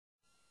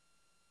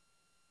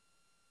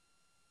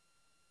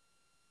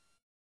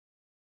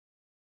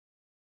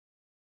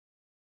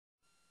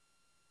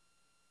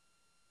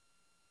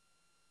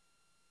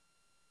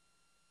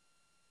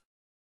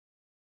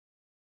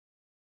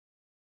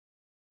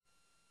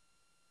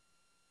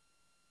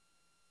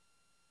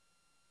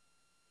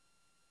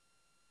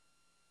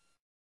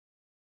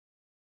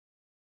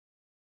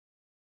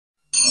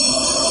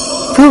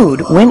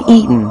Food, when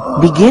eaten,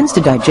 begins to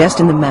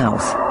digest in the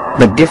mouth,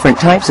 but different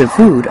types of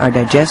food are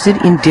digested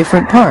in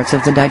different parts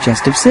of the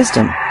digestive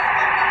system.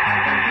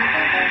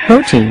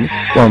 Protein,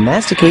 while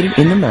masticated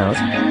in the mouth,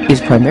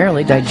 is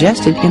primarily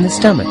digested in the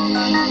stomach.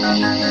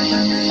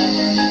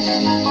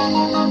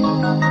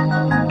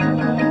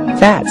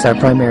 Fats are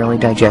primarily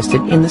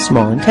digested in the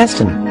small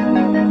intestine.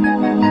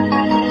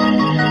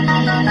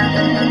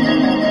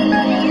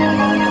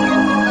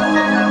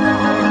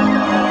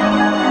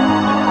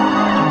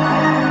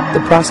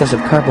 The process of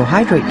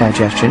carbohydrate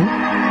digestion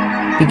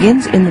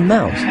begins in the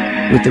mouth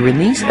with the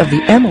release of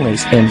the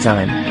amylase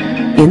enzyme.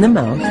 In the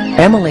mouth,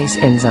 amylase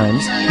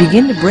enzymes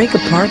begin to break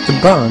apart the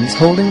bonds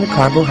holding the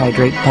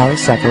carbohydrate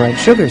polysaccharide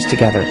sugars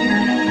together.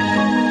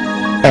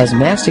 As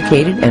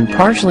masticated and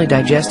partially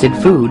digested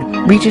food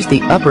reaches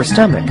the upper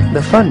stomach,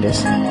 the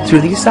fundus,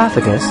 through the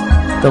esophagus,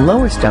 the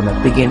lower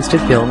stomach begins to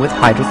fill with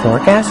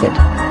hydrochloric acid.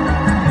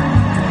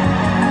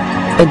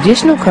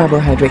 Additional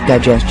carbohydrate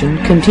digestion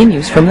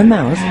continues from the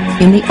mouth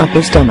in the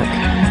upper stomach.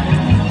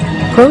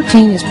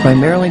 Protein is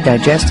primarily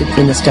digested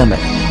in the stomach.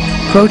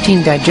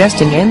 Protein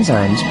digesting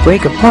enzymes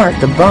break apart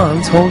the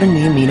bonds holding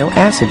the amino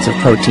acids of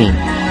protein.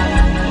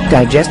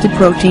 Digested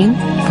protein,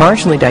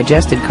 partially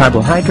digested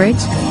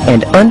carbohydrates,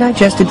 and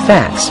undigested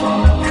fats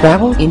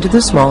travel into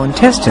the small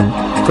intestine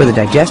for the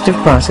digestive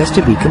process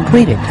to be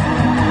completed.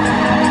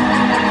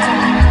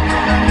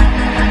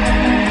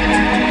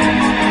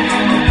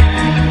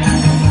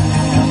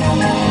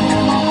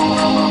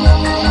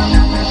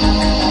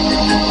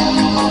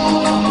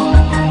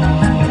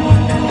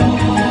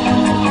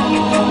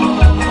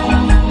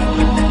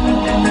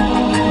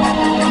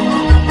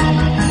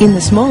 In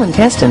the small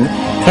intestine,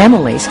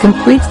 amylase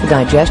completes the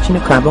digestion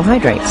of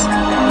carbohydrates.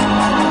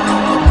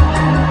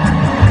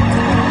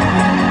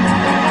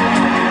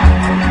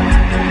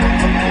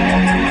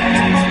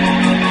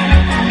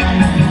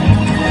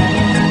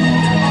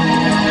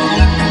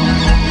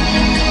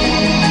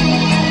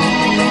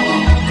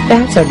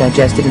 Fats are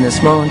digested in the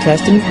small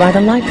intestine by the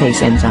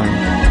lipase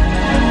enzyme.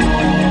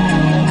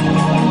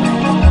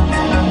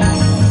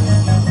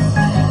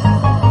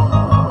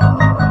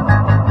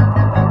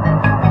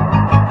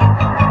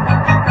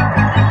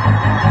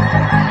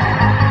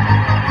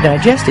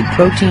 Digested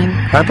protein,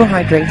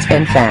 carbohydrates,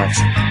 and fats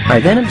are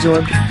then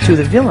absorbed through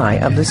the villi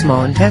of the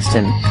small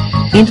intestine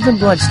into the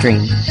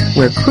bloodstream,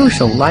 where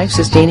crucial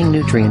life-sustaining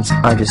nutrients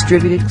are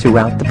distributed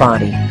throughout the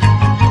body.